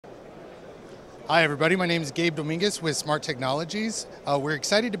Hi, everybody. My name is Gabe Dominguez with Smart Technologies. We're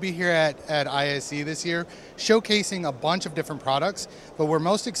excited to be here at ISE this year, showcasing a bunch of different products, but we're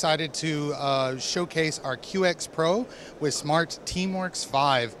most excited to showcase our QX Pro with Smart TeamWorks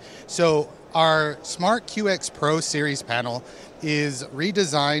 5. So our Smart QX Pro series panel is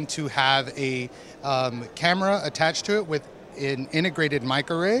redesigned to have a camera attached to it with an integrated mic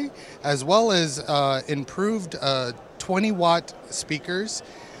array, as well as improved 20-watt speakers.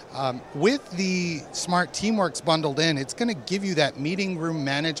 With the Smart TeamWorks bundled in, it's going to give you that meeting room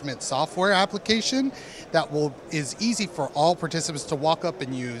management software application that is easy for all participants to walk up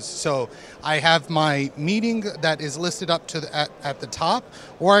and use. So I have my meeting that is listed up to at the top,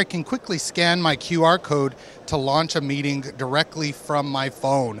 or I can quickly scan my QR code to launch a meeting directly from my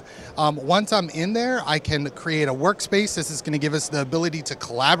phone. Once I'm in there, I can create a workspace. This is going to give us the ability to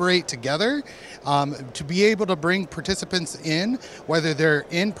collaborate together, to be able to bring participants in, whether they're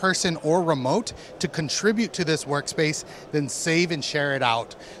in person or remote, to contribute to this workspace, then save and share it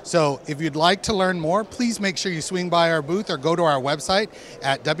out. So if you'd like to learn more, please make sure you swing by our booth or go to our website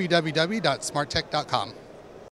at www.smarttech.com.